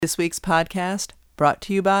This week's podcast brought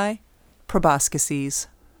to you by Proboscises.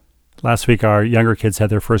 Last week, our younger kids had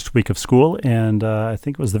their first week of school, and I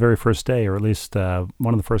think it was the very first day, or at least one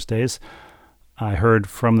of the first days. I heard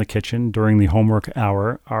from the kitchen during the homework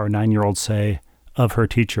hour our 9-year-old say of her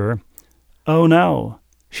teacher, "Oh no,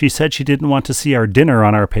 she said she didn't want to see our dinner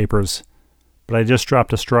on our papers, but I just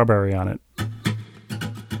dropped a strawberry on it."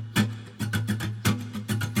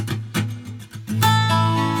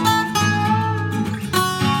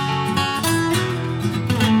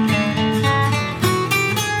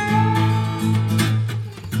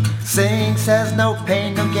 Saying says no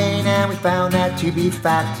pain, no gain, and we found that to be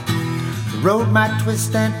fact. The road might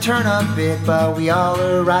twist and turn a bit, but we all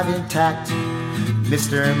arrive intact.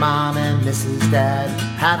 Mr. Mom and Mrs. Dad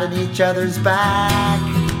having each other's back.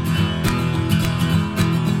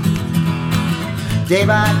 Day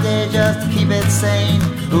by day just to keep it sane.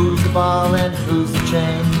 Who's the ball and who's the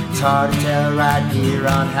chain? It's hard to tell right here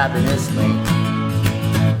on Happiness Lane.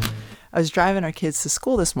 I was driving our kids to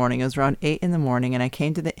school this morning. It was around 8 in the morning, and I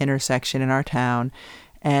came to the intersection in our town,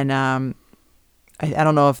 and I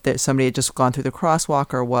don't know if somebody had just gone through the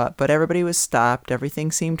crosswalk or what, but everybody was stopped.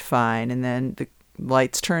 Everything seemed fine, and then the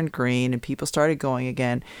lights turned green, and people started going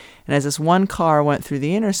again. And as this one car went through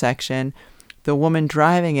the intersection, the woman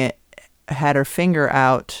driving it had her finger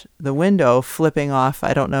out the window, flipping off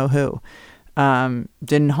I don't know who.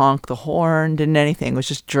 Didn't honk the horn, didn't anything, was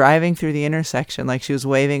just driving through the intersection like she was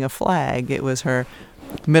waving a flag. It was her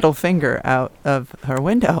middle finger out of her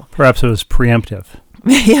window. Perhaps it was preemptive.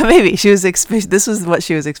 Yeah, maybe. This was what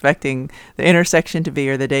she was expecting the intersection to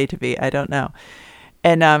be or the day to be. I don't know.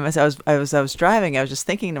 And as I was driving, I was just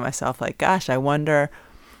thinking to myself, like, gosh, I wonder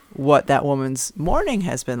what that woman's morning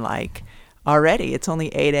has been like. Already, it's only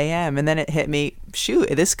 8 a.m. And then it hit me, shoot,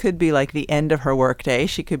 this could be like the end of her work day.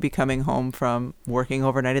 She could be coming home from working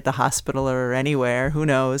overnight at the hospital or anywhere, who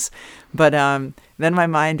knows. But then my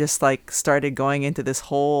mind just like started going into this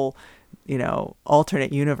whole,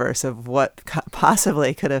 alternate universe of what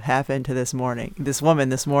possibly could have happened to this woman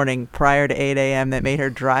this morning prior to 8 a.m. that made her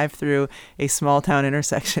drive through a small town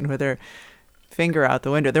intersection with her finger out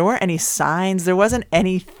the window. There weren't any signs. There wasn't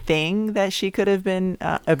anything that she could have been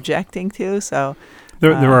objecting to. So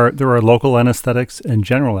there are local anesthetics and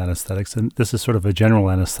general anesthetics, and this is sort of a general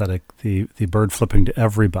anesthetic. The bird flipping to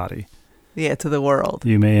everybody. Yeah, to the world.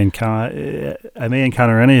 I may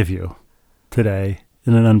encounter any of you today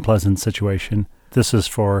in an unpleasant situation. This is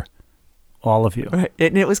for all of you. Right.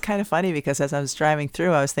 And it was kind of funny because as I was driving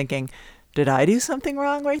through, I was thinking, did I do something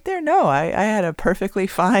wrong right there? No, I had a perfectly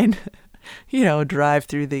fine drive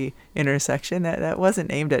through the intersection. That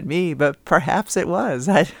wasn't aimed at me, but perhaps it was.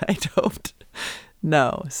 I don't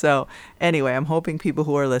know. So anyway, I'm hoping people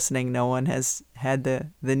who are listening, no one has had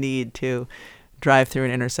the need to drive through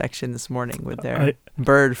an intersection this morning with their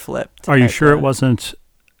bird flipped. Are you sure it wasn't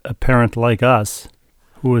a parent like us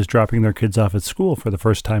who was dropping their kids off at school for the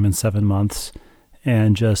first time in 7 months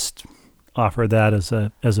and just offered that as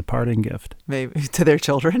a parting gift? Maybe to their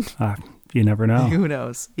children? You never know. Who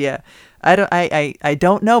knows? Yeah. I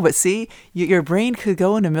don't know, but see, your brain could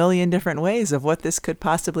go in a million different ways of what this could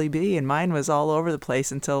possibly be, and mine was all over the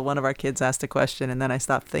place until one of our kids asked a question, and then I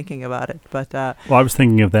stopped thinking about it. But well, I was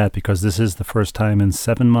thinking of that because this is the first time in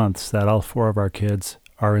 7 months that all 4 of our kids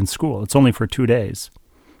are in school. It's only for 2 days,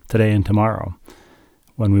 today and tomorrow,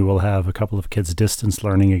 when we will have a couple of kids distance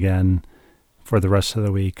learning again for the rest of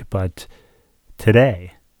the week. But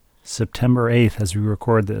today, September 8th, as we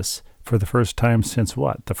record this, for the first time since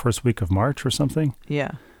what? The first week of March or something?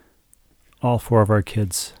 Yeah. All 4 of our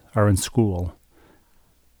kids are in school.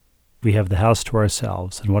 We have the house to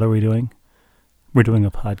ourselves. And what are we doing? We're doing a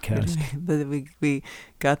podcast. We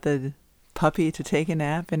got the puppy to take a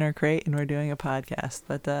nap in her crate, and we're doing a podcast.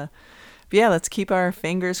 But yeah, let's keep our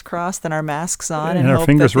fingers crossed and our masks on. And our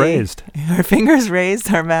fingers raised. Our fingers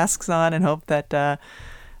raised, our masks on, and hope that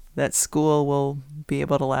that school will be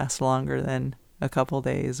able to last longer than a couple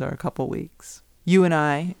days or a couple weeks. You and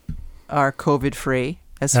I are COVID-free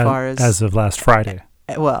as of last Friday.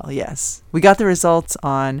 Well, yes. We got the results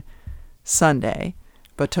on Sunday,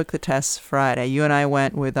 but took the tests Friday. You and I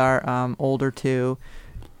went with our older 2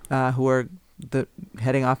 who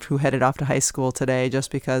headed off to high school today just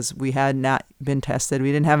because we had not been tested.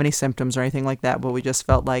 We didn't have any symptoms or anything like that, but we just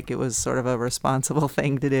felt like it was sort of a responsible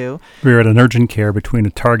thing to do. We were at an urgent care between a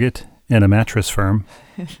Target and a mattress firm.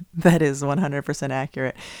 That is 100%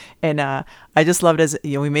 accurate. And I just loved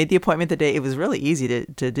we made the appointment the day. It was really easy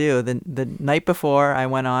to do. The night before I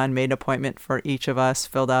went on, made an appointment for each of us,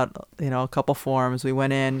 filled out, a couple forms. We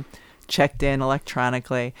went in, checked in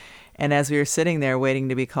electronically. And as we were sitting there waiting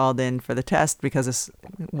to be called in for the test, because this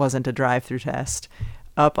wasn't a drive-through test,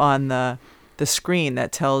 up on the screen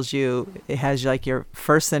that tells you, it has like your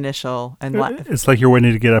first initial and It's like you're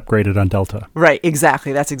waiting to get upgraded on Delta. Right,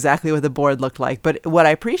 exactly. That's exactly what the board looked like. But what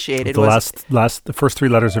I appreciated was the first 3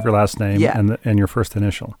 letters of your last name, and your first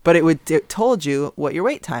initial. But it told you what your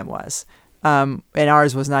wait time was. And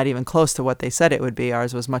ours was not even close to what they said it would be.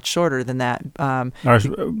 Ours was much shorter than that. Ours,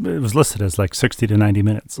 it was listed as like 60 to 90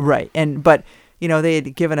 minutes. Right. But they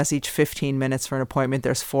had given us each 15 minutes for an appointment.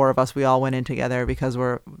 There's 4 of us. We all went in together because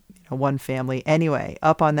we're one family. Anyway,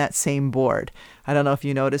 up on that same board, I don't know if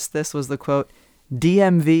you noticed, this was the quote: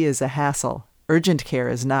 DMV is a hassle. Urgent care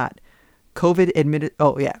is not. COVID admitted.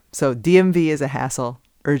 Oh, yeah. So DMV is a hassle.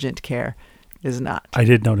 Urgent care is not. I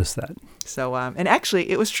did notice that. So, and actually,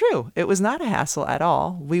 it was true. It was not a hassle at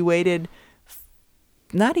all. We waited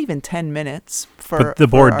not even 10 minutes for. But the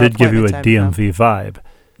board did give you a DMV vibe.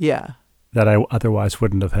 Yeah. That I otherwise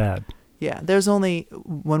wouldn't have had. Yeah. There's only,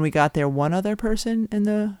 when we got there, one other person in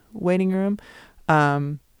the waiting room.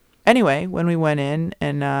 Anyway, when we went in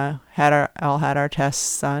and had our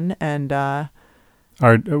tests done, and our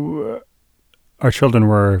children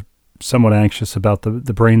were somewhat anxious about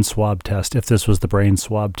the brain swab test, if this was the brain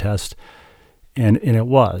swab test, and it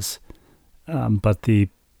was. But the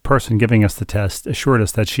person giving us the test assured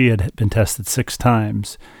us that she had been tested 6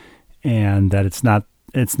 times, and that it's not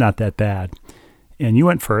that bad. And you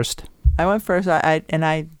went first. I went first. I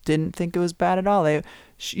didn't think it was bad at all. They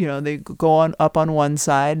go up on one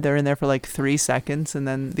side. They're in there for like 3 seconds, and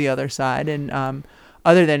then the other side. And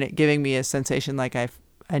other than it giving me a sensation like I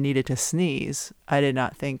needed to sneeze, I did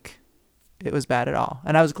not think it was bad at all.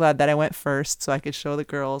 And I was glad that I went first so I could show the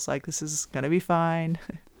girls, like, this is going to be fine.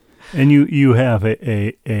 And you have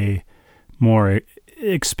a more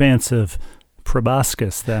expansive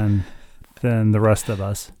proboscis than the rest of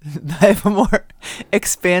us. I have a more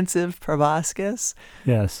expansive proboscis.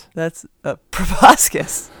 Yes. That's a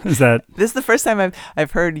proboscis. Is that? This is the first time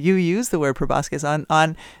I've heard you use the word proboscis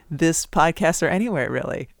on this podcast or anywhere,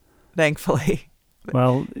 really, thankfully.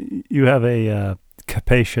 Well, you have a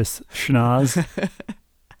capacious schnoz.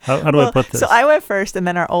 How do I put this? So I went first, and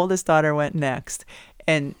then our oldest daughter went next,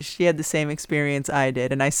 and she had the same experience I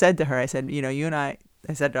did. And I said to her, I said, you and I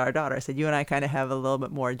said to our daughter, I said, you and I kind of have a little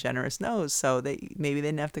bit more generous nose, so maybe they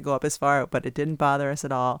didn't have to go up as far, but it didn't bother us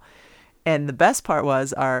at all. And the best part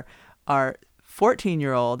was our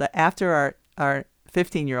 14-year-old, after our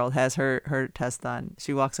 15-year-old has her test done,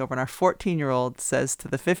 she walks over, and our 14-year-old says to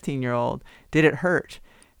the 15-year-old, "Did it hurt?"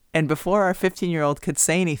 And before our 15-year-old could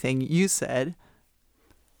say anything, you said,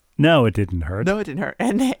 "No, it didn't hurt." No, it didn't hurt.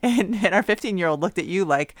 And our 15-year-old looked at you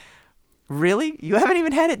like, "Really? You haven't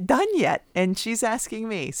even had it done yet?" And she's asking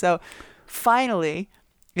me. So finally,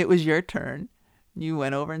 it was your turn. You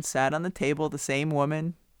went over and sat on the table, the same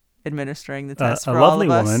woman administering the test for all of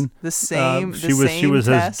us. A lovely woman. The same She was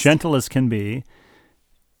test. As gentle as can be,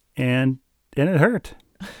 and it hurt.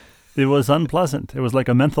 It was unpleasant. It was like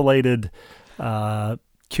a mentholated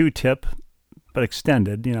Q-tip, but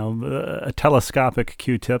extended, a telescopic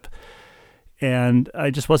Q-tip. And I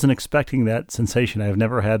just wasn't expecting that sensation. I've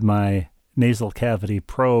never had my nasal cavity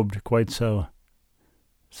probed quite so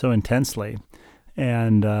intensely.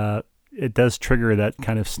 And it does trigger that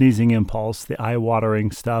kind of sneezing impulse, the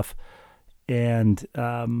eye-watering stuff, and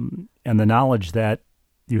the knowledge that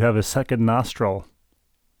you have a second nostril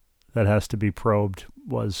that has to be probed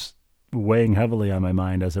was weighing heavily on my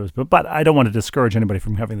mind as it was. But I don't want to discourage anybody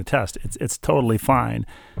from having the test. It's totally fine.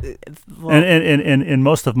 And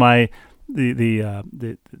most of my the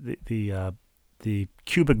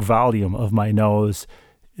cubic volume of my nose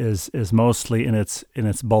is mostly in its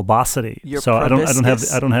bulbosity. So I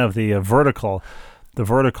don't have the vertical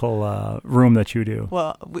room that you do.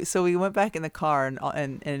 Well, we went back in the car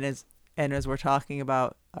and as we're talking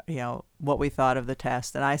about what we thought of the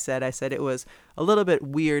test, and I said it was a little bit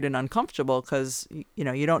weird and uncomfortable because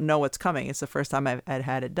you don't know what's coming. It's the first time I'd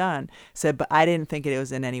had it done. But I didn't think it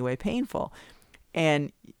was in any way painful.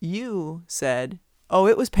 And you said, "Oh,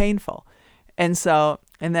 it was painful." And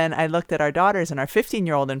then I looked at our daughters, and our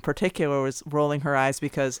 15-year-old in particular was rolling her eyes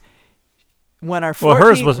because when our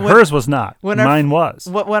 14, hers was not. Mine was.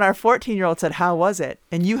 When our 14-year-old said, "How was it?"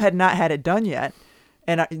 and you had not had it done yet,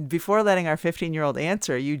 and before letting our 15-year-old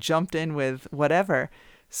answer, you jumped in with whatever.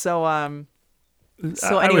 So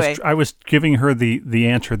anyway, I was giving her the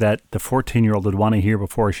answer that the 14-year-old would want to hear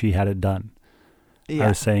before she had it done. Yeah. I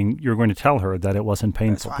was saying you're going to tell her that it wasn't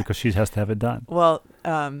painful because she has to have it done. Well,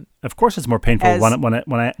 of course it's more painful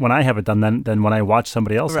when I have it done than when I watch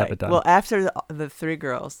somebody else have it done. Well, after the 3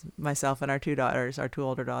 girls, myself and our 2 daughters, our 2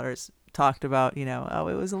 older daughters, talked about oh,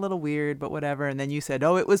 it was a little weird, but whatever, and then you said,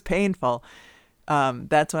 "Oh, it was painful."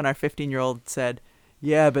 That's when our 15-year-old said,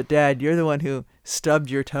 yeah, but Dad, you're the one who stubbed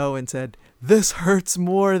your toe and said, this hurts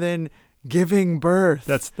more than giving birth.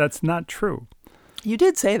 That's not true. You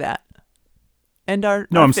did say that. And No,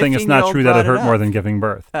 I'm saying it's not 15-year-old true that it brought hurt more up. than giving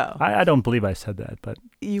birth. Oh. I don't believe I said that, but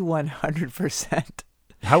You 100%.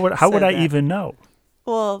 how would said I that. even know?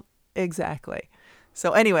 Well, exactly.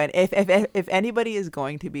 So anyway, if anybody is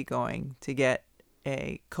going to get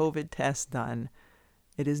a COVID test done,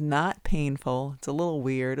 it is not painful. It's a little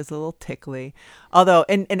weird. It's a little tickly. Although,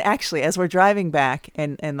 and actually, as we're driving back,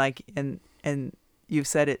 and you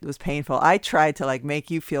said it was painful, I tried to like make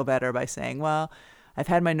you feel better by saying, well, I've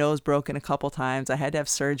had my nose broken a couple times. I had to have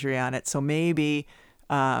surgery on it, so maybe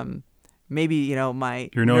you know, my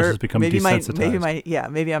Your nose has become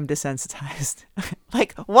desensitized. maybe I'm desensitized.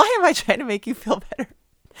 Like, why am I trying to make you feel better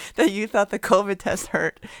that you thought the COVID test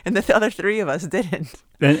hurt and the other three of us didn't?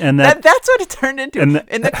 And That's what it turned into and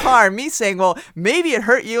in the car. Me saying, well, maybe it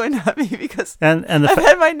hurt you and not me because and the I've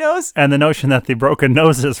had my nose, and the notion that the broken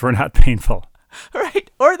noses were not painful. right?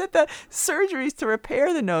 Or that the surgeries to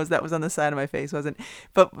repair the nose that was on the side of my face wasn't,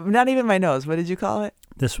 but not even my nose. What did you call it?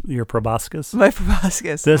 Your proboscis. My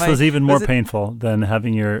proboscis. This was even more was it- painful than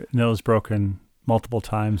having your nose broken multiple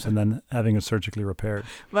times and then having it surgically repaired.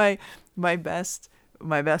 My best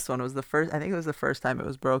one was the first. I think it was the first time it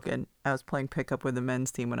was broken. I was playing pickup with the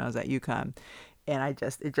men's team when I was at UConn, and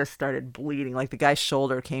it just started bleeding. Like the guy's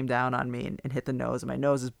shoulder came down on me and hit the nose, and my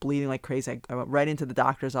nose is bleeding like crazy. I went right into the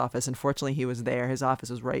doctor's office, and fortunately he was there. His office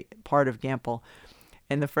was right part of Gamble,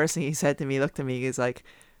 and the first thing he said to me, looked at me, he's like,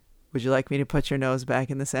 would you like me to put your nose back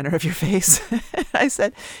in the center of your face? I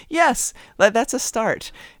said, yes, that's a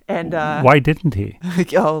start. And Why didn't he?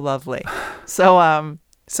 oh, lovely. So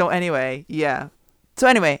anyway, yeah. So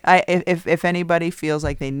anyway, if anybody feels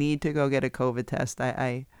like they need to go get a COVID test,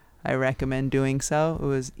 I recommend doing so. It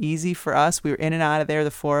was easy for us. We were in and out of there, the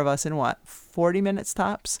four of us, in 40 minutes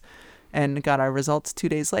tops, and got our results 2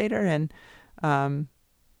 days later, and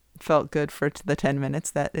felt good for the 10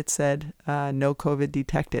 minutes that it said no COVID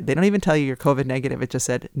detected. They don't even tell you you're COVID negative. It just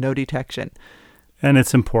said no detection. And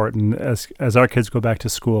it's important. As our kids go back to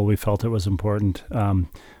school, we felt it was important.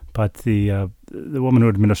 But the woman who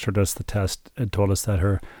administered us the test had told us that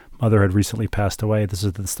her mother had recently passed away. This is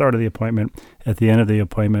at the start of the appointment. At the end of the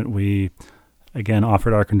appointment, we again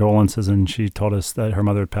offered our condolences, and she told us that her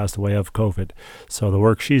mother had passed away of COVID. So the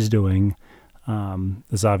work she's doing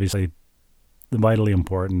is obviously vitally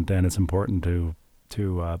important, and it's important to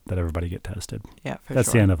that everybody get tested. Yeah, for That's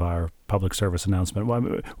sure. the end of our public service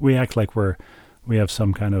announcement. We act like we have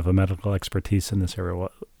some kind of a medical expertise in this area.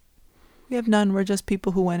 We have none. We're just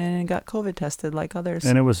people who went in and got COVID tested like others.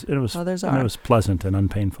 And it was Others and are. it was pleasant and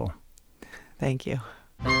unpainful. Thank you.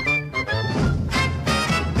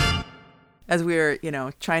 As we were,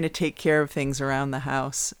 trying to take care of things around the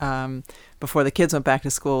house before the kids went back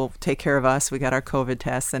to school, take care of us, we got our COVID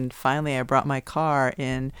tests, and finally I brought my car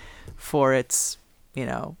in for its,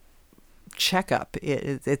 checkup.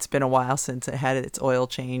 It's been a while since it had its oil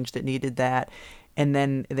changed. It needed that. And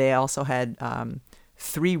then they also had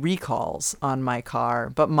 3 recalls on my car,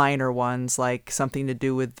 but minor ones, like something to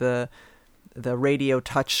do with the radio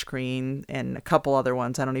touchscreen and a couple other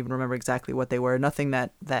ones. I don't even remember exactly what they were. Nothing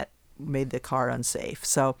that made the car unsafe.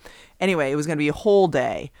 So anyway, it was going to be a whole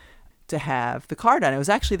day to have the car done. It was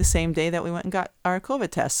actually the same day that we went and got our COVID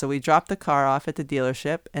test. So we dropped the car off at the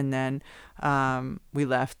dealership, and then we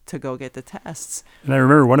left to go get the tests. And I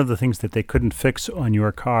remember one of the things that they couldn't fix on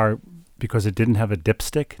your car because it didn't have a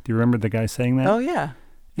dipstick. Do you remember the guy saying that? Oh, yeah.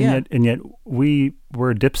 And yet we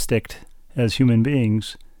were dipsticked as human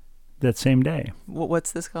beings that same day.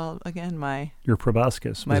 What's this called again? Your proboscis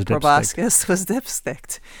was My dipsticked. proboscis was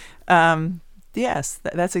dipsticked. Yes,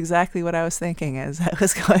 that's exactly what I was thinking as I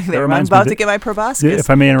was going there. I'm about to get my proboscis. If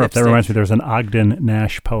I may interrupt, that dipsticked. reminds me, there's an Ogden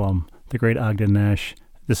Nash poem, the great Ogden Nash.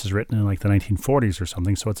 This is written in like the 1940s or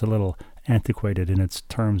something, so it's a little antiquated in its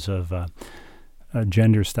terms of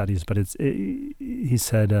gender studies. But he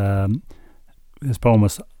said, his poem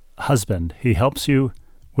was, "Husband, he helps you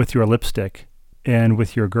with your lipstick and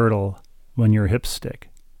with your girdle when your hips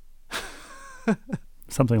stick."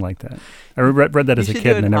 Something like that. I read that as a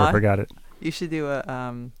kid and I never forgot it. You should do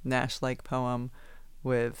a Nash-like poem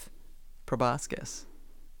with proboscis.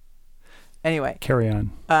 Anyway, Carry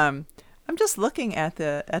on. I'm just looking at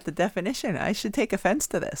the definition. I should take offense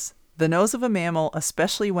to this. The nose of a mammal,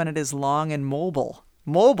 especially when it is long and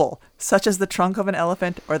mobile, such as the trunk of an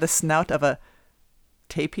elephant or the snout of a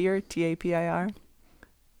tapir, T-A-P-I-R.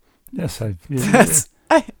 Yes,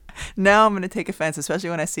 Now I'm going to take offense, especially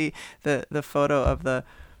when I see the photo of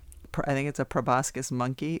I think it's a proboscis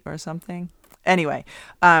monkey or something. Anyway,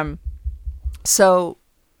 so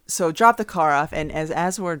so drop the car off, and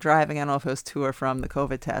as we're driving, I don't know if it was to or from the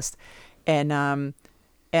COVID test, and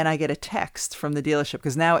I get a text from the dealership,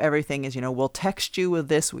 because now everything is, we'll text you with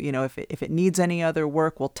this, if it needs any other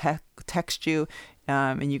work, we'll text you,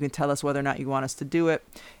 and you can tell us whether or not you want us to do it.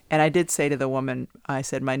 And I did say to the woman, I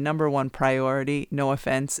said, my number one priority, no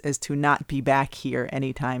offense, is to not be back here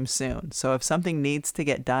anytime soon. So if something needs to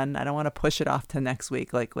get done, I don't want to push it off to next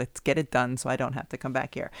week. Like, let's get it done so I don't have to come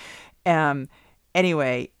back here.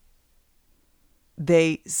 Anyway,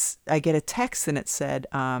 I get a text, and it said,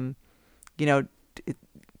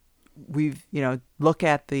 we've, look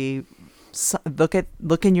in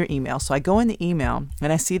your email. So I go in the email,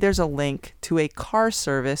 and I see there's a link to a car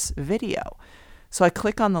service video. So I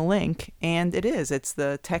click on the link, and it's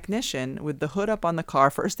the technician with the hood up on the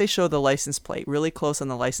car. First, they show the license plate really close on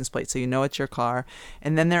the license plate, so you know it's your car.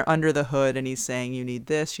 And then they're under the hood, and he's saying, you need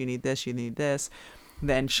this, you need this, you need this.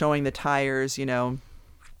 Then showing the tires,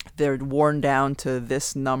 they're worn down to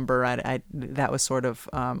this number. That was sort of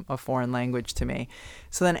a foreign language to me.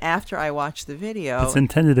 So then after I watched the video... It's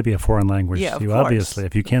intended to be a foreign language to you, obviously.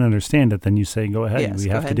 If you can't understand it, then you say, go ahead. Yes, we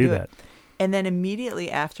have to do that. And then immediately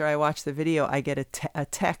after I watched the video, I get a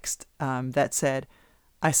text that said,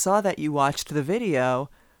 I saw that you watched the video.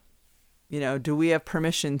 Do we have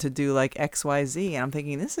permission to do like XYZ? And I'm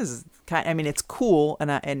thinking, this is it's cool,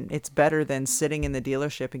 and it's better than sitting in the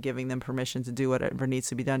dealership and giving them permission to do whatever needs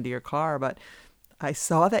to be done to your car. But I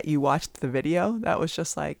saw that you watched the video. That was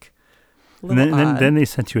just like a little odd. Then they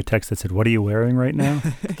sent you a text that said, what are you wearing right now?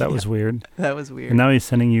 That was weird. That was weird. And now he's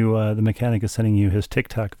sending you, the mechanic is sending you his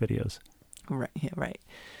TikTok videos. Right. Yeah, right.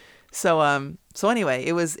 So anyway,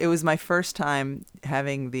 it was my first time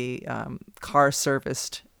having the car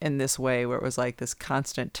serviced in this way, where it was like this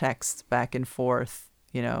constant text back and forth.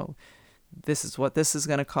 This is what this is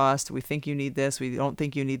going to cost. We think you need this. We don't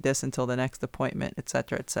think you need this until the next appointment, et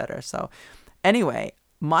cetera, et cetera. So anyway,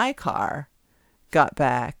 my car got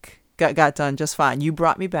done just fine. You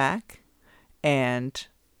brought me back, and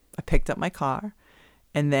I picked up my car,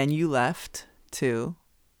 and then you left to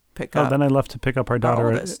pick up. Then I left to pick up our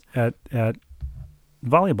daughter at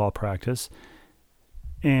volleyball practice,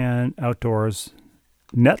 and outdoors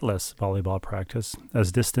netless volleyball practice,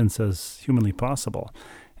 as distant as humanly possible.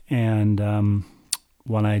 And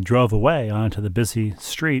when I drove away onto the busy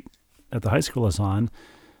street that the high school is on,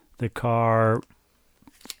 the car,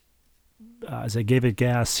 as I gave it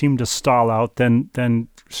gas, seemed to stall out, then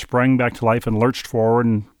sprang back to life and lurched forward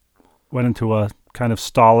and went into a kind of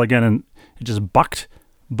stall again, and it just bucked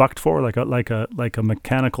forward like a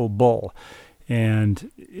mechanical bull,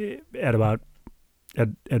 and at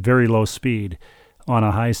very low speed on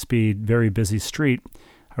a high speed, very busy street.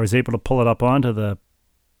 I was able to pull it up onto the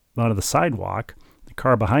sidewalk. The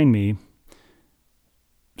car behind me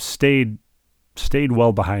stayed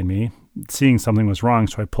well behind me, seeing something was wrong,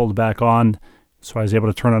 so I pulled back on. So I was able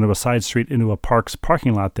to turn onto a side street into a Parks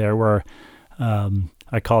parking lot there, where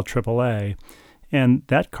I called AAA, and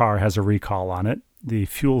that car has a recall on it. The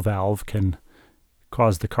fuel valve can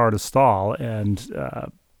cause the car to stall, and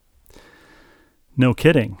no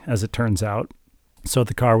kidding, as it turns out. So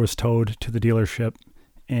the car was towed to the dealership,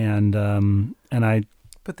 and I.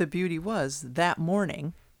 But the beauty was that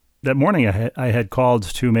morning. That morning, I had called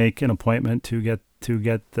to make an appointment to get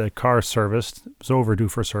the car serviced. It was overdue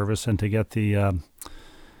for service, and to get the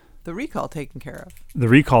recall taken care of. The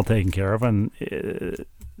recall taken care of, and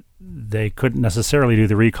they couldn't necessarily do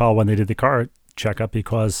the recall when they did the car checkup,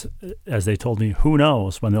 because, as they told me, who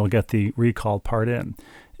knows when they'll get the recall part in.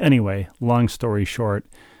 Anyway, long story short,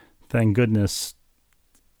 thank goodness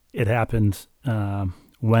it happened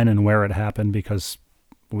when and where it happened, because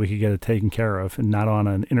we could get it taken care of, and not on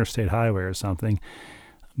an interstate highway or something.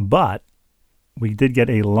 But we did get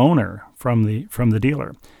a loaner from the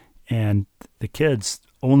dealer, and the kids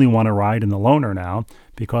only want to ride in the loaner now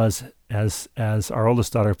because, as our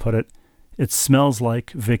oldest daughter put it, it smells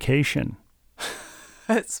like vacation.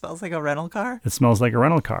 It smells like a rental car? It smells like a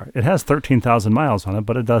rental car. It has 13,000 miles on it,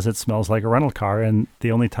 but it smells like a rental car. And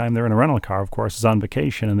the only time they're in a rental car, of course, is on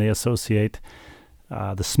vacation, and they associate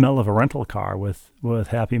the smell of a rental car with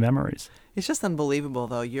happy memories. It's just unbelievable,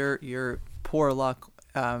 though, your poor luck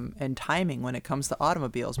and timing when it comes to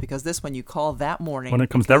automobiles, because this one you called that morning. When it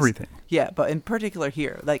comes to everything. Yeah, but in particular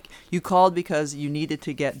here, like, you called because you needed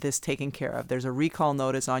to get this taken care of. There's a recall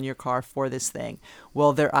notice on your car for this thing.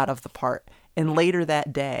 Well, they're out of the part. And later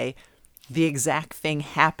that day, the exact thing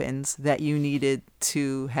happens that you needed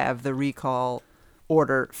to have the recall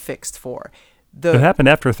order fixed for. It happened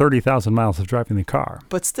after 30,000 miles of driving the car.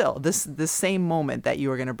 But still, the same moment that you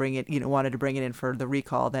were going to bring it, wanted to bring it in for the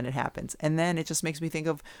recall, then it happens. And then it just makes me think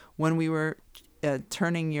of when we were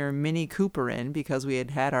turning your Mini Cooper in because we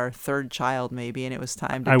had our third child maybe, and it was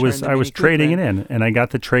time to I was trading it in, and I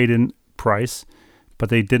got the trade-in price, but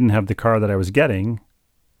they didn't have the car that I was getting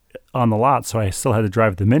on the lot, so I still had to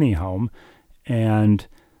drive the Mini home. And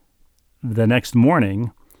the next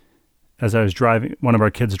morning, as I was driving, one of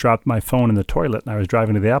our kids dropped my phone in the toilet, and I was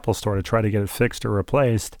driving to the Apple store to try to get it fixed or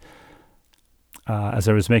replaced. As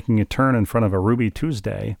I was making a turn in front of a Ruby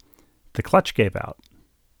Tuesday, the clutch gave out.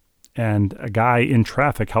 And a guy in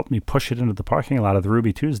traffic helped me push it into the parking lot of the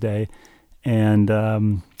Ruby Tuesday. And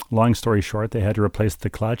long story short, they had to replace the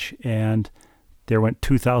clutch, and there went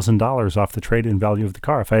 $2,000 off the trade-in value of the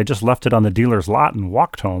car. If I had just left it on the dealer's lot and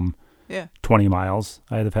walked home 20 miles,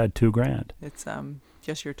 I'd have had $2,000. It's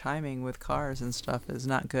just your timing with cars and stuff is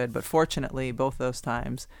not good. But fortunately, both those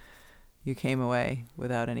times, you came away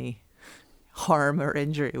without any harm or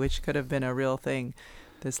injury, which could have been a real thing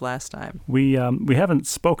this last time. We haven't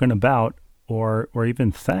spoken about or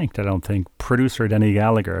even thanked, I don't think, producer Denny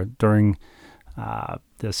Gallagher during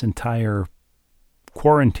this entire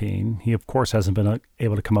quarantine. He, of course, hasn't been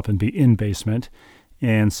able to come up and be in basement,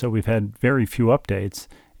 and so we've had very few updates,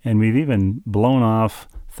 and we've even blown off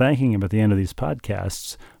thanking him at the end of these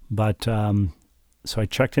podcasts. But so I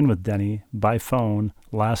checked in with Denny by phone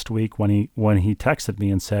last week when he texted me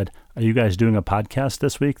and said, "Are you guys doing a podcast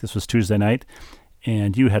this week?" This was Tuesday night,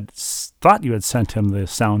 and you had thought you had sent him the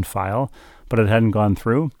sound file, but it hadn't gone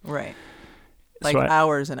through. Right. Like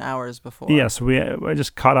hours and hours before. Yeah, so I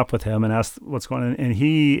just caught up with him and asked what's going on. And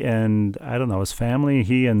he and, I don't know, his family,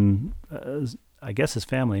 I guess his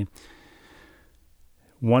family,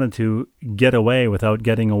 wanted to get away without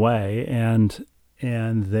getting away. And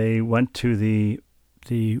they went to the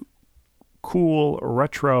cool,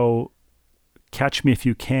 retro, catch me if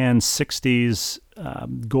you can, 60s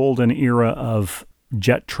golden era of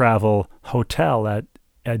jet travel hotel at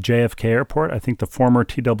JFK Airport. I think the former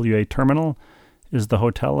TWA terminal is the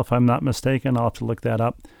hotel, if I'm not mistaken. I'll have to look that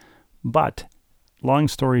up. But long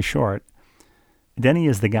story short, Denny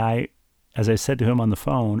is the guy, as I said to him on the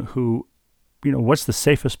phone, who, what's the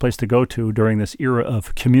safest place to go to during this era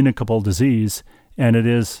of communicable disease? And it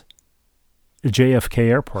is JFK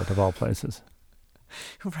Airport, of all places.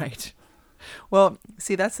 Right. Well,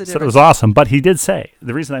 see, that's the difference. So it was awesome. But he did say,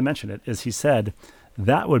 the reason I mentioned it is he said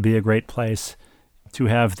that would be a great place to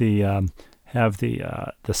have the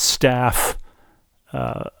staff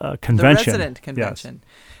convention, the resident convention.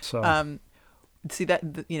 Yes. So see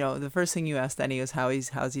that the first thing you asked Denny was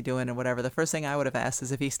how's he doing and whatever. The first thing I would have asked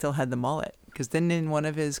is if he still had the mullet, because then in one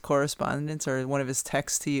of his correspondence or one of his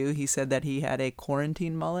texts to you, he said that he had a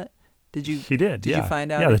quarantine mullet. Did you? He did. Did you find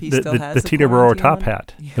out if he still has the Teterboro top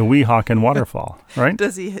hat, the Weehawken waterfall, right?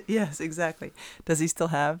 Does he? Yes, exactly. Does he still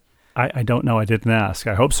have? I don't know. I didn't ask.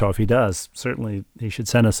 I hope so. If he does, certainly he should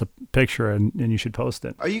send us a picture and you should post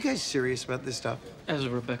it. Are you guys serious about this stuff? As a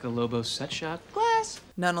Rebecca Lobo set shot. Glass.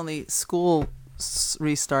 Not only school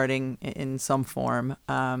restarting in some form,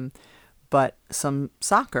 but some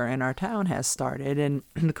soccer in our town has started, and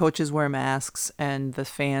the coaches wear masks and the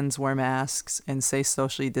fans wear masks and stay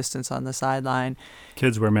socially distanced on the sideline.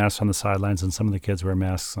 Kids wear masks on the sidelines, and some of the kids wear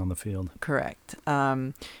masks on the field. Correct.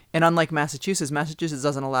 And unlike Massachusetts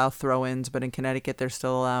doesn't allow throw-ins, but in Connecticut they're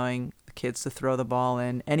still allowing kids to throw the ball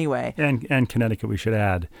in anyway. And Connecticut, we should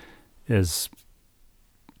add, is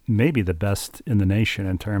maybe the best in the nation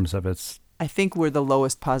in terms of its... I think we're the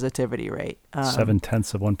lowest positivity rate.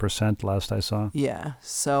 0.7% last I saw. Yeah.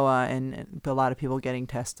 So, and a lot of people getting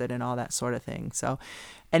tested and all that sort of thing. So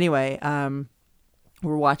anyway,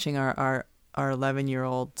 we're watching our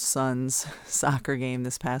 11-year-old son's soccer game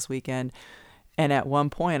this past weekend. And at one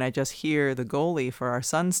point, I just hear the goalie for our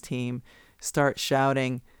son's team start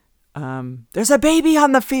shouting, "There's a baby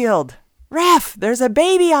on the field! Ref, there's a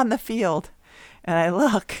baby on the field!" And I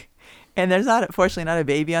look, and there's fortunately not a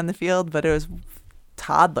baby on the field, but it was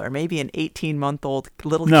toddler, maybe an 18-month-old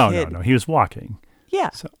little kid. No. He was walking. Yeah.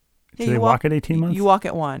 So, did they walk at 18 months? You walk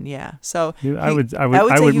at 1, yeah. So I was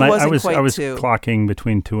clocking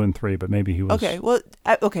between 2 and 3, but maybe he was. Okay. Well,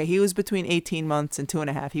 he was between 18 months and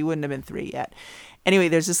 2.5. He wouldn't have been 3 yet. Anyway,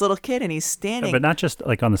 there's this little kid, and he's standing. But not just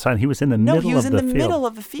like on the side. He was in the middle of the field. No, he was in the middle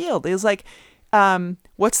of the field. It was like,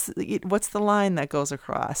 what's the line that goes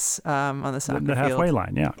across on the soccer field? The halfway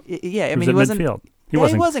line, yeah. Yeah, I mean, he wasn't midfield. He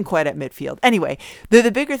wasn't quite at midfield. Anyway, the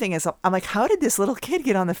bigger thing is, I'm like, how did this little kid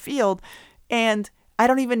get on the field? And I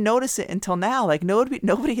don't even notice it until now. Like,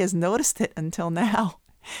 nobody has noticed it until now.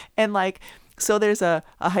 And like, so there's a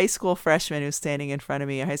high school freshman who's standing in front of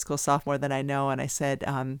me, a high school sophomore that I know, and I said,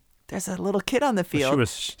 there's a little kid on the field. Well,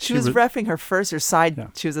 she was reffing her first, she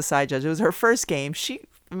was a side judge. It was her first game. She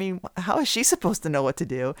I mean, how is she supposed to know what to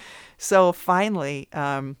do? So finally,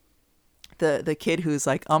 the kid who's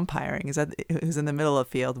like umpiring who's in the middle of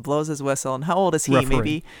the field blows his whistle. And how old is he? Referee.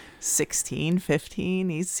 Maybe 16, 15.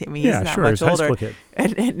 He's not sure, much he's a high older. school kid.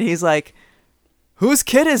 And he's like, whose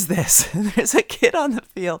kid is this? And there's a kid on the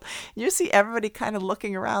field. You see everybody kind of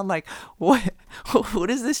looking around like, what? Who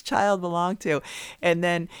does this child belong to?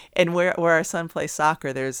 And where our son plays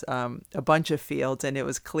soccer, there's a bunch of fields, and it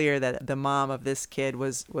was clear that the mom of this kid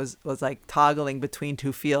was like toggling between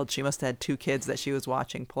two fields. She must have had two kids that she was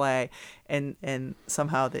watching play, and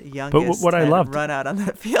somehow the youngest what I had loved- run out on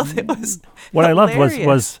the field. It was What I loved hilarious.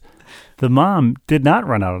 was the mom did not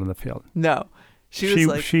run out on the field. No, she was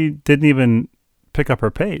like, she didn't even pick up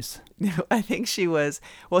her pace. I think she was.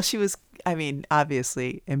 Well, she was. I mean,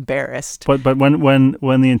 obviously embarrassed. But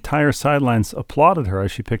when the entire sidelines applauded her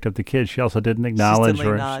as she picked up the kid, she also didn't acknowledge She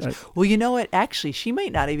still or acknowledged. Well, you know what? Actually, she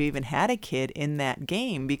might not have even had a kid in that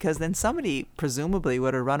game, because then somebody presumably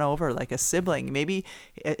would have run over like a sibling. Maybe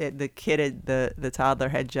the kid, the toddler,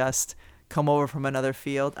 had just come over from another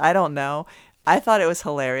field. I don't know. I thought it was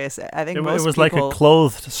hilarious. I think it most was people, like a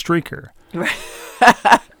clothed streaker,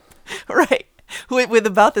 right, with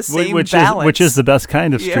about the same which balance. which is the best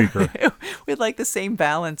kind of Yeah. streaker. With like the same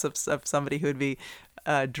balance of somebody who would be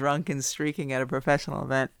drunk and streaking at a professional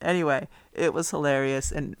event. Anyway, it was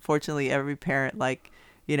hilarious, and fortunately, every parent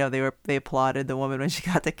they applauded the woman when she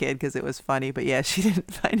got the kid because it was funny. But yeah, she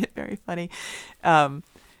didn't find it very funny,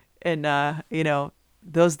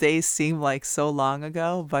 those days seem like so long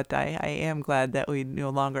ago. But I am glad that we no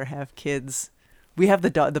longer have kids. We have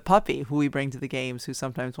the puppy who we bring to the games, who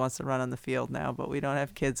sometimes wants to run on the field now, but we don't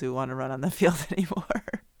have kids who want to run on the field anymore.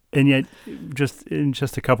 And yet, in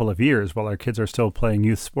just a couple of years, while our kids are still playing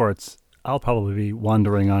youth sports, I'll probably be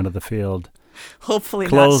wandering onto the field, Hopefully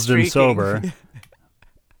clothed not and streaking. sober,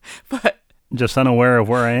 But just unaware of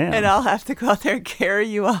where I am. and I'll have to go out there and carry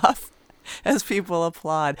you off as people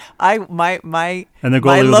applaud. My And the my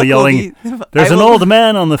goalie will look be yelling, "There's I an will- old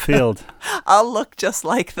man on the field." I'll look just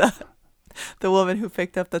like the woman who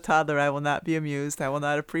picked up the toddler. I will not be amused. I will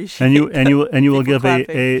not appreciate. And you will people give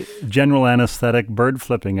clapping. a general anesthetic bird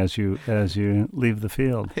flipping as you leave the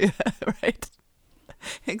field. Yeah, right.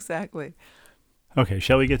 Exactly. Okay,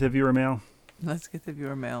 shall we get to viewer mail? Let's get the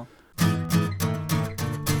viewer mail.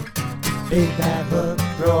 Bait that hook,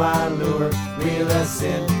 throw our lure, reel us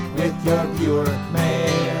in with your viewer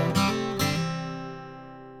mail.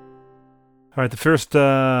 All right, the first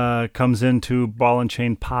comes into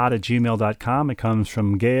ballandchainpod@gmail.com. It comes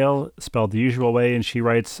from Gail, spelled the usual way, and she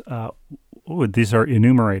writes, these are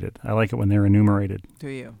enumerated. I like it when they're enumerated. Do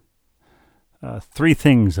you? 3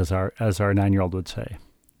 things, as our 9-year-old would say.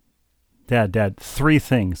 Dad, 3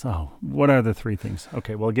 things. Oh, what are the 3 things?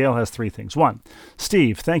 Okay, well, Gail has 3 things. 1,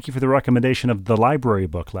 Steve, thank you for the recommendation of The Library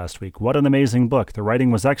Book last week. What an amazing book. The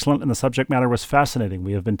writing was excellent and the subject matter was fascinating.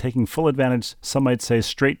 We have been taking full advantage, some might say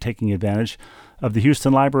straight taking advantage, of the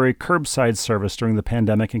Houston Library curbside service during the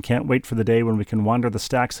pandemic and can't wait for the day when we can wander the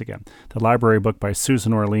stacks again. The Library Book by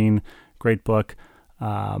Susan Orlean, great book.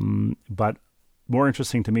 But more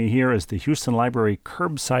interesting to me here is the Houston Library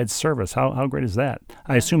curbside service. How great is that?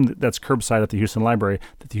 I assume that's curbside at the Houston Library,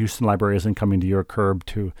 that the Houston Library isn't coming to your curb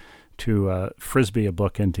to frisbee a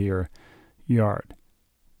book into your yard.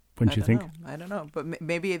 Wouldn't you think? I don't know. But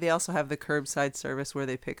maybe they also have the curbside service where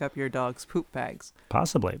they pick up your dog's poop bags.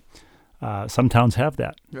 Possibly. Some towns have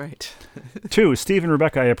that. Right. 2, Steve and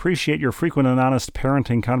Rebecca, I appreciate your frequent and honest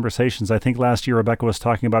parenting conversations. I think last year Rebecca was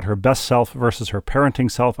talking about her best self versus her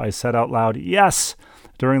parenting self. I said out loud, yes.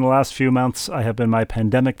 During the last few months, I have been my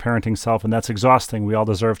pandemic parenting self, and that's exhausting. We all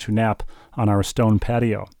deserve to nap on our stone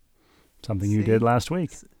patio. Something you did last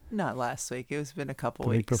week. Not last week. It's been a couple The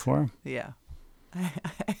weeks. week before? Yeah.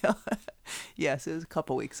 Yes, it was a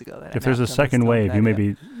couple weeks ago. That If there's a second wave, you may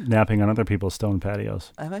be napping on other people's stone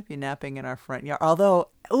patios. I might be napping in our front yard. Although,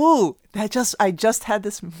 I just had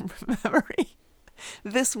this memory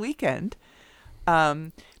this weekend,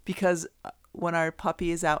 because when our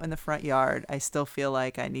puppy is out in the front yard, I still feel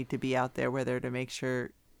like I need to be out there with her to make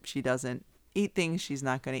sure she doesn't eat things she's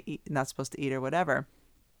not going to eat, not supposed to eat, or whatever.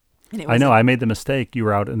 And I know. I made the mistake. You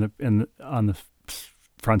were out on the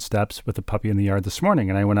front steps with the puppy in the yard this morning,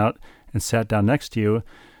 and I went out and sat down next to you,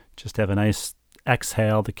 just to have a nice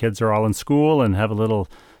exhale. The kids are all in school and have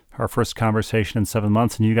our first conversation in 7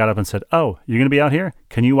 months, and you got up and said, "Oh, you're going to be out here?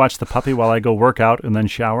 Can you watch the puppy while I go work out and then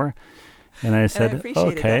shower?" And I said,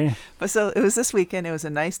 appreciated "Okay." that. But so it was this weekend. It was a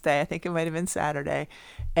nice day. I think it might have been Saturday,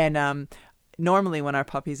 and normally when our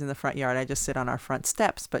puppy's in the front yard, I just sit on our front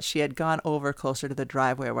steps, but she had gone over closer to the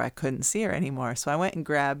driveway where I couldn't see her anymore. So I went and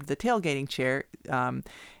grabbed the tailgating chair,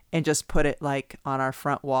 and just put it like on our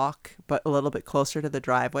front walk, but a little bit closer to the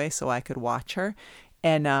driveway so I could watch her.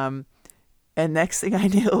 And next thing I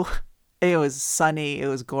knew, it was sunny. It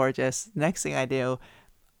was gorgeous. Next thing I knew,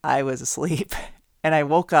 I was asleep. And I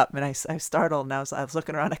woke up and I was startled, and I was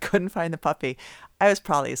looking around. I couldn't find the puppy. I was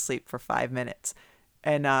probably asleep for 5 minutes.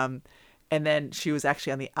 And then she was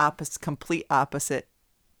actually on the complete opposite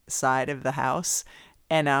side of the house.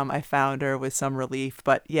 And I found her with some relief.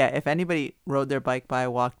 But yeah, if anybody rode their bike by,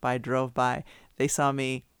 walked by, drove by, they saw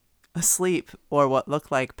me asleep or what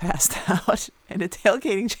looked like passed out in a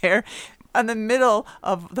tailgating chair on the middle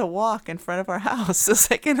of the walk in front of our house.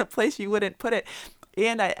 It's like in a place you wouldn't put it.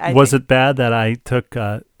 And I was it bad that I took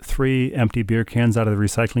 3 empty beer cans out of the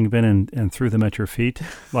recycling bin and threw them at your feet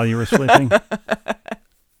while you were sleeping?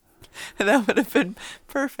 That would have been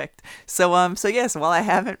perfect. So yes, while I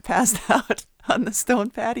haven't passed out on the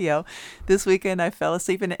stone patio this weekend, I fell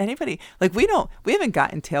asleep. And anybody, like, we haven't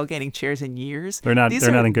gotten tailgating chairs in years. They're not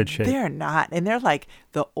in good shape. They're not, and they're like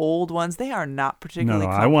the old ones. They are not particularly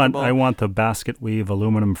comfortable. I want the basket weave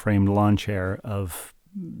aluminum framed lawn chair of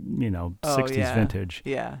 60s vintage.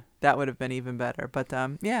 Yeah, that would have been even better. But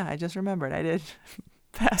I just remembered I did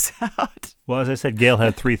pass out. Well, as I said, Gail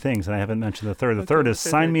had 3 things, and I haven't mentioned the third. The third is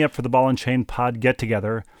sign me up for the Ball and Chain Pod get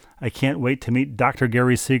together. I can't wait to meet Dr.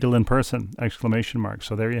 Gary Siegel in person! !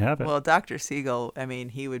 So there you have it. Well, Dr. Siegel, I mean,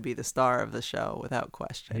 he would be the star of the show without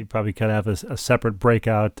question. He probably could have a separate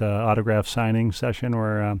breakout autograph signing session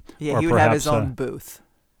where he would have his own booth.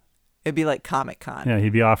 It'd be like Comic-Con. Yeah,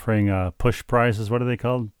 he'd be offering push prizes. What are they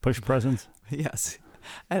called? Push presents? Yes.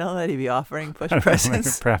 I don't know that he'd be offering push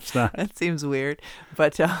presents. Perhaps not. That seems weird.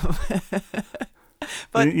 But you think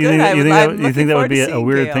that would be a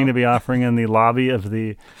weird Gail. thing to be offering in the lobby of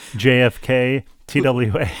the JFK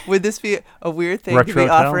TWA? Would this be a weird thing Retro to be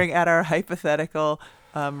Hotel? offering at our hypothetical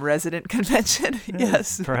resident convention?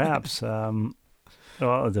 Yes. Perhaps. Well,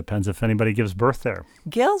 it depends if anybody gives birth there.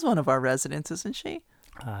 Gail's one of our residents, isn't she?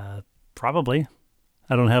 Probably.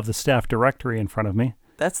 I don't have the staff directory in front of me.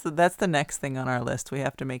 That's the next thing on our list. We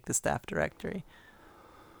have to make the staff directory.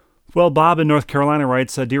 Well, Bob in North Carolina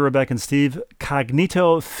writes, Dear Rebecca and Steve,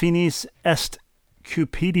 cognito finis est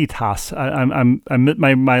cupiditas.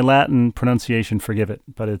 My Latin pronunciation, forgive it,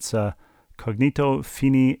 but it's cognito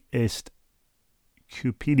fini est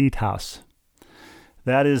cupiditas.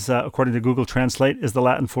 That is, according to Google Translate, is the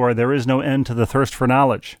Latin for there is no end to the thirst for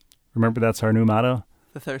knowledge. Remember, that's our new motto.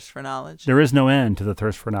 The thirst for knowledge. There is no end to the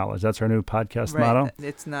thirst for knowledge. That's our new podcast motto.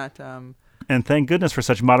 It's not. And thank goodness for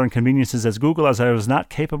such modern conveniences as Google, as I was not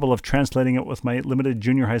capable of translating it with my limited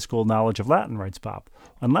junior high school knowledge of Latin, writes Bob.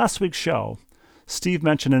 On last week's show, Steve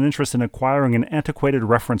mentioned an interest in acquiring an antiquated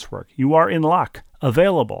reference work. You are in luck.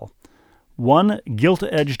 Available. 1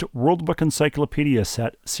 gilt-edged World Book Encyclopedia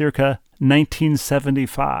set, circa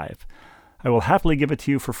 1975. I will happily give it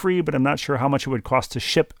to you for free, but I'm not sure how much it would cost to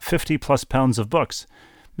ship 50-plus pounds of books.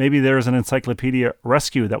 Maybe there is an encyclopedia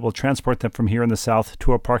rescue that will transport them from here in the South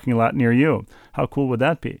to a parking lot near you. How cool would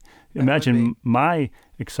that be? Imagine my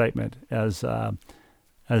excitement as the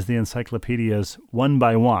encyclopedias, one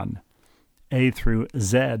by one, A through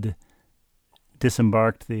Z,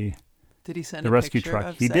 disembarked the rescue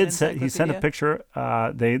truck. He did. He sent a picture.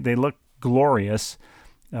 They look glorious,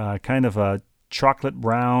 kind of a chocolate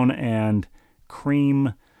brown and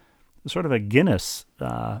cream, sort of a Guinness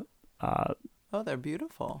they're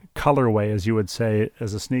beautiful. Colorway, as you would say,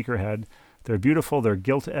 as a sneakerhead. They're beautiful. They're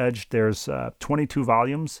gilt-edged. There's 22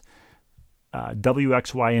 volumes. W,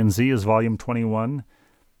 X, Y, and Z is volume 21.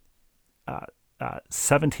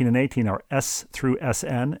 17 and 18 are S through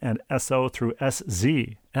SN and SO through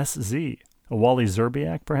SZ. SZ. A Wally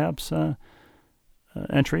Zerbiak, perhaps,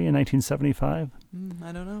 entry in 1975.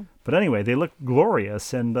 I don't know. But anyway, they look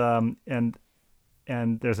glorious, and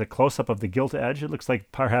there's a close-up of the gilt edge. It looks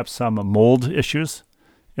like perhaps some mold issues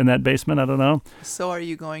in that basement. I don't know. So are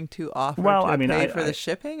you going to offer pay for the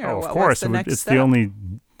shipping? Or of course. It's the only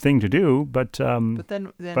thing to do, but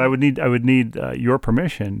I would need your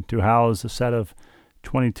permission to house a set of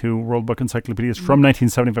 22 World Book Encyclopedias from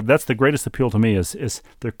 1975. That's the greatest appeal to me. Is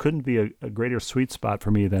there couldn't be a greater sweet spot for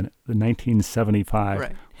me than the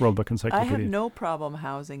 1975 World Book Encyclopedia. I have no problem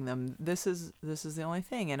housing them. This is the only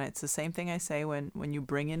thing, and it's the same thing I say when you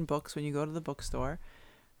bring in books when you go to the bookstore.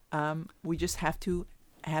 We just have to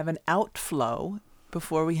have an outflow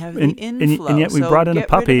before we have the inflow. And yet we brought in a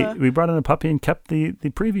puppy. We brought in a puppy and kept the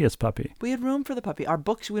previous puppy. We had room for the puppy. Our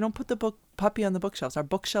books. We don't put the puppy on the bookshelves. Our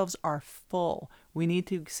bookshelves are full. We need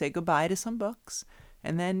to say goodbye to some books,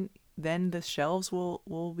 and then the shelves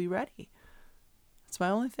will be ready. That's my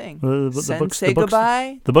only thing. Say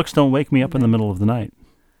goodbye. The books don't wake me up in the middle of the night.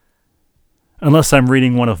 Unless I'm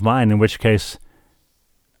reading one of mine, in which case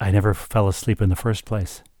I never fell asleep in the first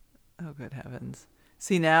place. Oh, good heavens.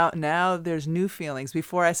 See, now there's new feelings.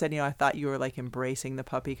 Before I said, I thought you were like embracing the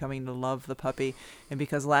puppy, coming to love the puppy. And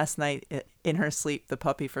because last night in her sleep, the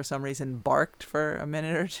puppy for some reason barked for a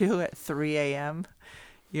minute or two at 3 a.m.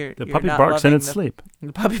 The puppy barks in its sleep.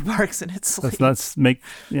 The puppy barks in its sleep. Let's make,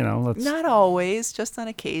 Not always, just on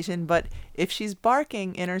occasion. But if she's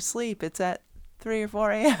barking in her sleep, it's at 3 or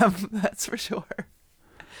 4 a.m. That's for sure.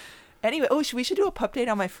 Anyway, we should do a pup date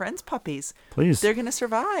on my friend's puppies. Please. They're going to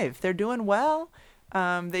survive. They're doing well.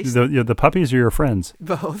 The puppies or your friends?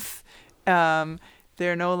 Both.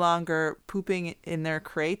 They're no longer pooping in their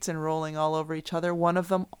crates and rolling all over each other. One of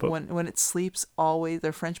them, when it sleeps,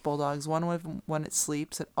 they're French bulldogs. One of them, when it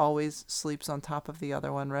sleeps, it always sleeps on top of the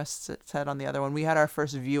other one, rests its head on the other one. We had our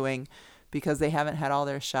first viewing because they haven't had all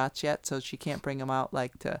their shots yet, so she can't bring them out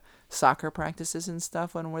like to soccer practices and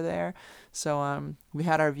stuff when we're there. So we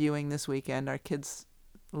had our viewing this weekend. Our kids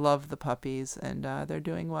love the puppies, and they're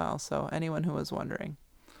doing well. So anyone who was wondering.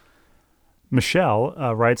 Michelle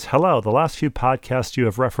writes, hello, the last few podcasts you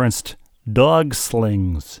have referenced dog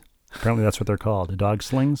slings. Apparently that's what they're called, dog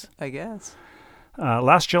slings. I guess.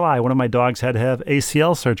 Last July, one of my dogs had to have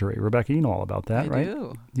ACL surgery. Rebecca, you know all about that, right? I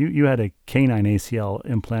do. You had a canine ACL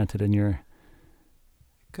implanted in your...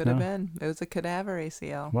 Could have been. It was a cadaver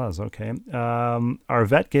ACL. Was, okay. Our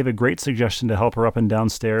vet gave a great suggestion to help her up and down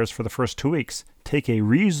stairs for the first 2 weeks. Take a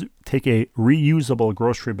reusable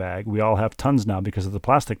grocery bag. We all have tons now because of the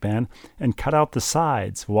plastic ban. And cut out the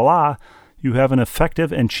sides. Voila! You have an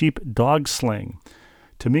effective and cheap dog sling.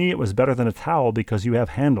 To me, it was better than a towel because you have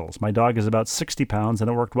handles. My dog is about 60 pounds and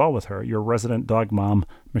it worked well with her. Your resident dog mom,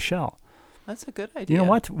 Michelle. That's a good idea. You know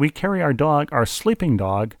what? We carry our sleeping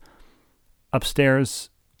dog, upstairs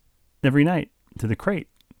every night to the crate.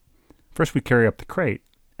 First we carry up the crate,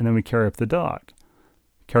 and then we carry up the dog.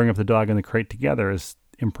 Carrying up the dog and the crate together is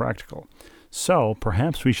impractical. So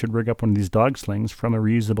perhaps we should rig up one of these dog slings from a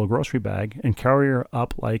reusable grocery bag and carry her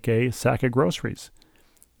up like a sack of groceries.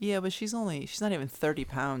 Yeah, but she's not even 30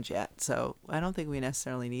 pounds yet, so I don't think we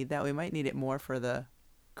necessarily need that. We might need it more for the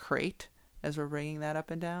crate as we're bringing that up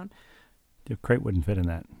and down. The crate wouldn't fit in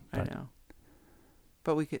that. I know.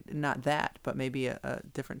 But we could, not that, but maybe a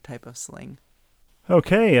different type of sling.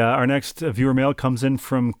 Okay, our next viewer mail comes in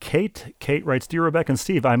from Kate. Kate writes, Dear Rebecca and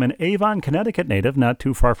Steve, I'm an Avon, Connecticut native, not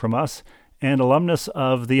too far from us, and alumnus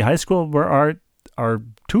of the high school where our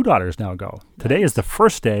two daughters now go. Today is the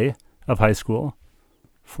first day of high school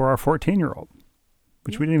for our 14-year-old,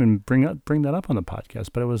 which we didn't even bring that up on the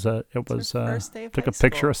podcast, but it was first day of took high a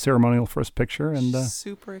picture, school. A ceremonial first picture, and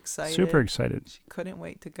super excited. She couldn't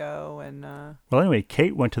wait to go, and well, anyway,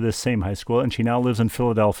 Kate went to this same high school, and she now lives in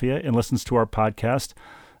Philadelphia and listens to our podcast.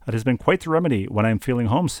 It has been quite the remedy when I'm feeling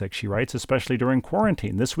homesick, she writes, especially during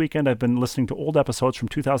quarantine. This weekend, I've been listening to old episodes from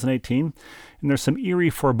 2018, and there's some eerie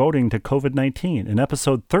foreboding to COVID-19. In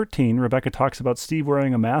episode 13, Rebecca talks about Steve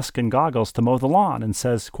wearing a mask and goggles to mow the lawn and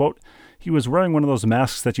says, quote, he was wearing one of those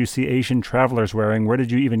masks that you see Asian travelers wearing. Where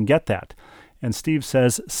did you even get that? And Steve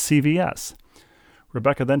says, CVS.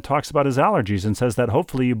 Rebecca then talks about his allergies and says that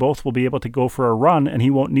hopefully you both will be able to go for a run and he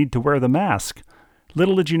won't need to wear the mask.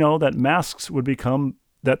 Little did you know that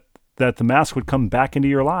that the mask would come back into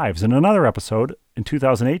your lives. In another episode, in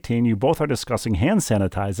 2018, you both are discussing hand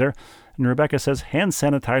sanitizer, and Rebecca says hand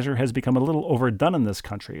sanitizer has become a little overdone in this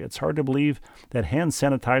country. It's hard to believe that hand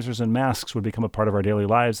sanitizers and masks would become a part of our daily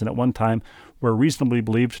lives, and at one time were reasonably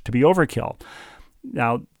believed to be overkill.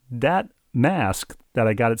 Now, that mask that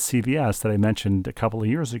I got at CVS that I mentioned a couple of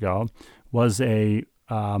years ago was a,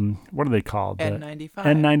 what are they called? N95.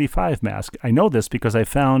 N95 mask. I know this because I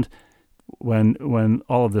found... When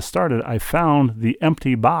all of this started, I found the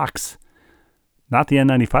empty box, not the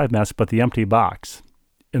N95 mask, but the empty box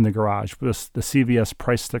in the garage with the CVS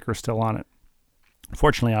price sticker still on it.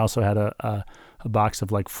 Fortunately, I also had a box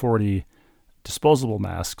of like 40 disposable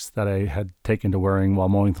masks that I had taken to wearing while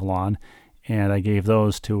mowing the lawn, and I gave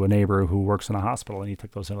those to a neighbor who works in a hospital, and he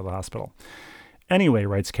took those into the hospital. Anyway,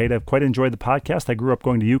 writes Kate, I've quite enjoyed the podcast. I grew up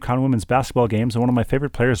going to UConn women's basketball games, and one of my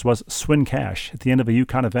favorite players was Swin Cash. At the end of a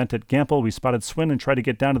UConn event at Gamble, we spotted Swin and tried to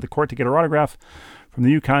get down to the court to get her autograph. From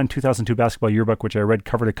the UConn 2002 basketball yearbook, which I read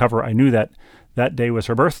cover to cover, I knew that that day was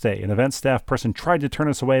her birthday. An event staff person tried to turn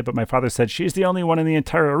us away, but my father said, she's the only one in the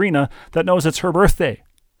entire arena that knows it's her birthday.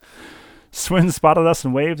 Swin spotted us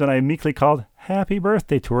and waved, and I meekly called, happy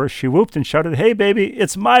birthday to her. She whooped and shouted, hey, baby,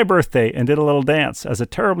 it's my birthday, and did a little dance. As a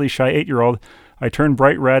terribly shy 8-year-old, I turned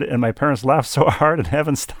bright red, and my parents laughed so hard and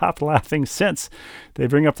haven't stopped laughing since. They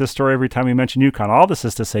bring up this story every time we mention UConn. All this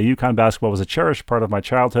is to say UConn basketball was a cherished part of my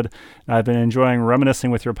childhood, and I've been enjoying reminiscing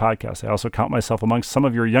with your podcast. I also count myself amongst some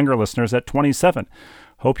of your younger listeners at 27.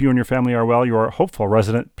 Hope you and your family are well. Your hopeful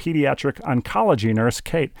resident pediatric oncology nurse,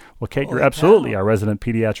 Kate. Well, Kate, Holy you're absolutely cow. our resident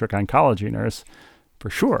pediatric oncology nurse, for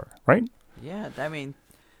sure, right? Yeah, I mean,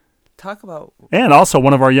 talk about And also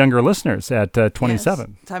one of our younger listeners at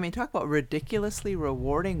 27. Yes. I mean, talk about ridiculously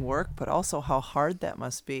rewarding work, but also how hard that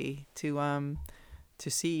must be to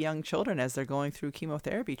see young children as they're going through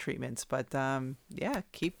chemotherapy treatments. But yeah,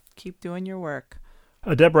 keep doing your work.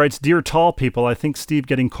 Deb writes, Dear tall people, I think Steve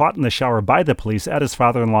getting caught in the shower by the police at his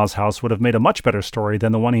father-in-law's house would have made a much better story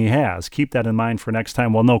than the one he has. Keep that in mind for next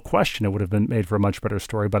time. Well, no question it would have been made for a much better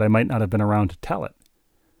story, but I might not have been around to tell it.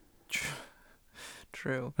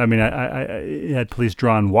 True. I mean, I had police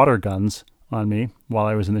drawn water guns on me while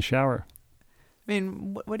I was in the shower. I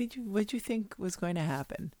mean, what did you think was going to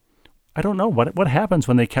happen? I don't know. What happens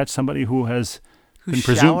when they catch somebody who has Who's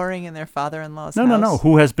been showering in their father-in-law's house? No.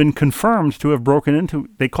 Who has been confirmed to have broken into...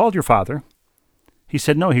 They called your father. He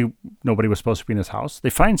said nobody was supposed to be in his house.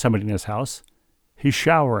 They find somebody in his house. He's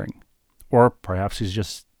showering. Or perhaps he's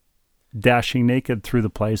just dashing naked through the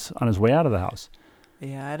place on his way out of the house.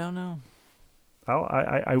 Yeah, I don't know.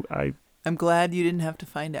 I'm glad you didn't have to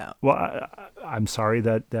find out. Well, I'm sorry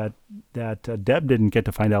that Deb didn't get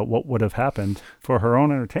to find out what would have happened for her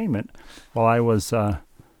own entertainment while I was...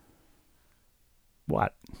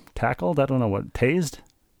 tackled? I don't know what. Tased?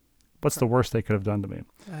 What's the worst they could have done to me?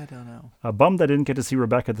 I don't know. Bummed I didn't get to see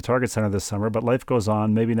Rebecca at the Target Center this summer, but life goes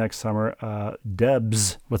on. Maybe next summer.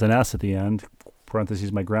 Debs with an S at the end.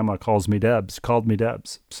 Parentheses, my grandma called me Debs.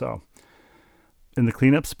 So, in the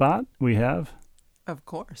cleanup spot, we have... Of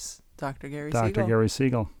course. Dr. Gary Dr. Siegel. Gary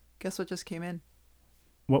Siegel. Guess what just came in?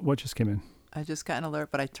 What just came in? I just got an alert,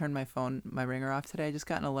 but I turned my ringer off today. I just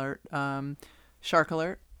got an alert. Shark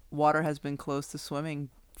alert. Water has been closed to swimming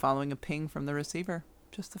following a ping from the receiver.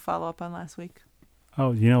 Just to follow up on last week.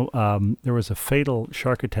 Oh, there was a fatal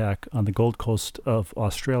shark attack on the Gold Coast of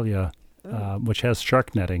Australia, which has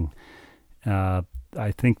shark netting. I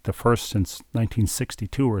think the first since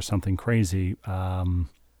 1962 or something crazy,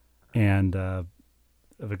 and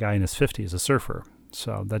of a guy in his 50s, a surfer.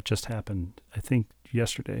 So that just happened, I think,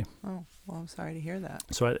 yesterday. Oh, well, I'm sorry to hear that.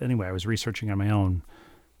 So anyway, I was researching on my own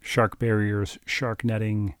shark barriers, shark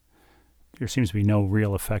netting. There seems to be no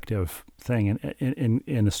real effective thing. And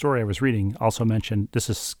in the story I was reading, also mentioned, this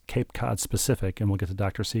is Cape Cod specific, and we'll get to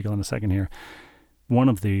Dr. Siegel in a second here. One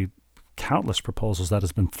of the countless proposals that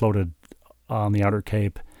has been floated on the Outer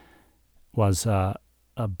Cape was a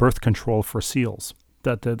birth control for seals.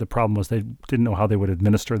 That the problem was they didn't know how they would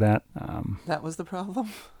administer that. That was the problem?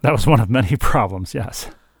 That was one of many problems, yes.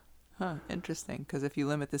 Huh, interesting. Because if you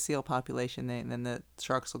limit the seal population, then the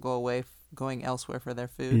sharks will go away, going elsewhere for their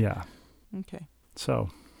food. Yeah. Okay. So,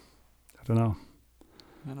 I don't know.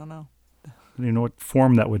 I don't know. I don't even know what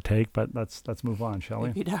form that would take, but let's move on, shall we?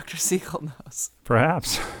 Maybe Dr. Siegel knows.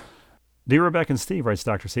 Perhaps. Dear Rebecca and Steve, writes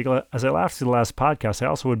Dr. Siegel, as I laughed through the last podcast, I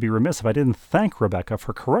also would be remiss if I didn't thank Rebecca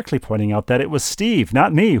for correctly pointing out that it was Steve,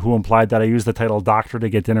 not me, who implied that I used the title doctor to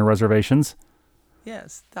get dinner reservations.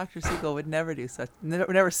 Yes, Dr. Siegel would never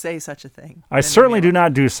never say such a thing. I certainly do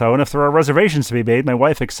not do so, and if there are reservations to be made, my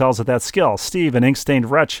wife excels at that skill. Steve, an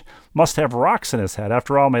ink-stained wretch, must have rocks in his head.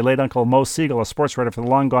 After all, my late uncle Mo Siegel, a sports writer for the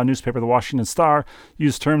long-gone newspaper The Washington Star,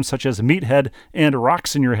 used terms such as meathead and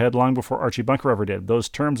rocks in your head long before Archie Bunker ever did. Those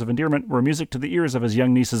terms of endearment were music to the ears of his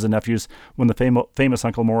young nieces and nephews when the famous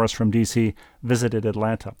Uncle Morris from D.C. visited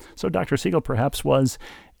Atlanta. So Dr. Siegel perhaps was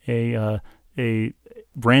branded a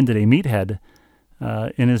meathead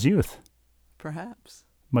in his youth. Perhaps.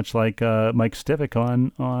 Much like Mike Stivic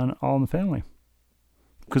on All in the Family.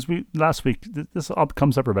 Because last week, this all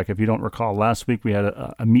comes up, Rebecca, if you don't recall, last week we had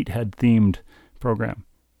a meathead-themed program.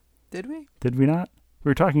 Did we? Did we not? We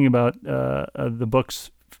were talking about the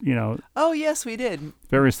books, Oh, yes, we did.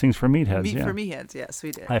 various things for meatheads. Meat yeah. for meatheads, yes,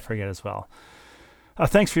 we did. I forget as well.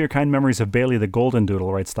 Thanks for your kind memories of Bailey the Golden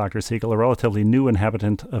Doodle, writes Dr. Siegel, a relatively new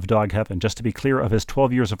inhabitant of Dog Heaven. Just to be clear, of his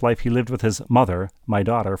 12 years of life, he lived with his mother, my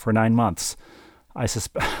daughter, for 9 months. I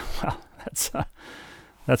suspect, well,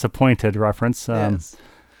 that's a pointed reference. Yes.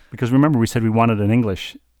 Because remember, we said we wanted an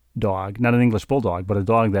English dog, not an English bulldog, but a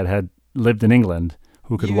dog that had lived in England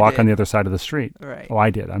who could walk on the other side of the street. Right. Oh, I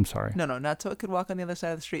did. I'm sorry. No, not so it could walk on the other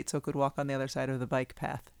side of the street, so it could walk on the other side of the bike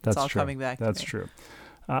path. That's all true. coming back to That's me. true.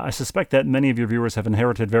 I suspect that many of your viewers have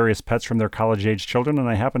inherited various pets from their college-age children, and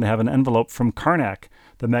I happen to have an envelope from Karnak,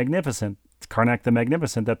 the magnificent Karnak the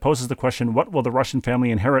Magnificent that poses the question, what will the Russian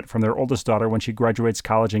family inherit from their oldest daughter when she graduates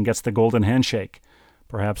college and gets the golden handshake?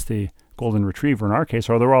 Perhaps the golden retriever in our case,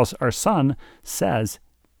 or our son says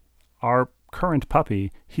our current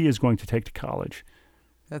puppy he is going to take to college.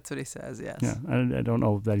 That's what he says, yes. Yeah, I don't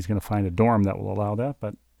know that he's going to find a dorm that will allow that,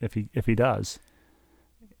 but if he does.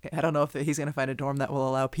 I don't know if he's going to find a dorm that will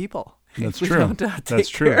allow people. That's true. That's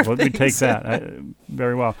true. Well, we take that.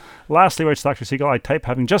 Very well. Lastly, writes Dr. Siegel, I type,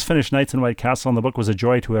 having just finished Knights in White Castle, and the book was a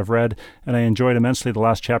joy to have read, and I enjoyed immensely the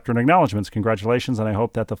last chapter and acknowledgments. Congratulations, and I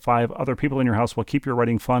hope that the 5 other people in your house will keep your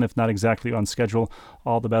writing fun, if not exactly on schedule.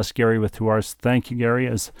 All the best, Gary, with 2 R's. Thank you, Gary,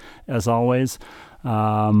 as always.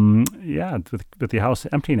 With the house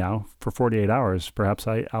empty now for 48 hours, perhaps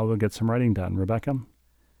I will get some writing done. Rebecca?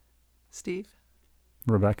 Steve?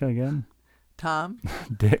 Rebecca again? Tom?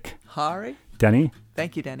 Dick? Hari? Denny?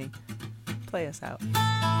 Thank you, Denny. Play us out.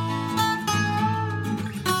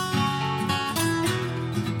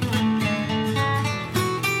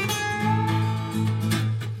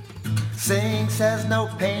 Saying says no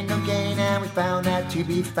pain, no gain, and we found that to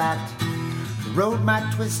be fact. The road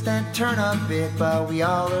might twist and turn a bit, but we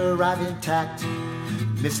all arrive intact.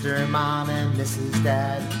 Mr. and Mom and Mrs.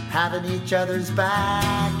 Dad having each other's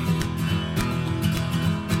back.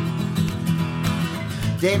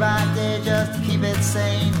 Day by day just to keep it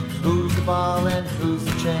sane. Who's the ball and who's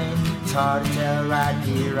the chain? It's hard to tell right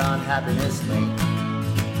here on Happiness Lane.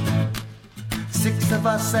 6 of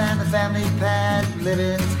us and the family pet live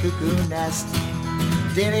in this cuckoo nest.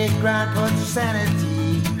 Daily grind puts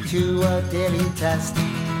sanity to a daily test.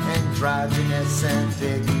 Androgynous,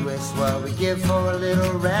 ambiguous, what we give for a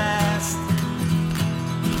little rest.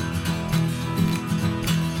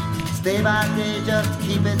 Day by day just to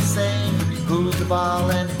keep it sane. Who's the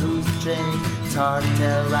ball and who's the chain? It's hard to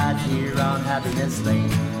tell right here on Happiness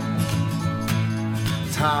Lane.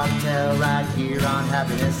 It's hard to tell right here on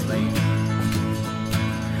Happiness Lane.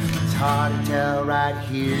 It's hard to tell right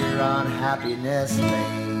here on Happiness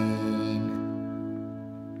Lane.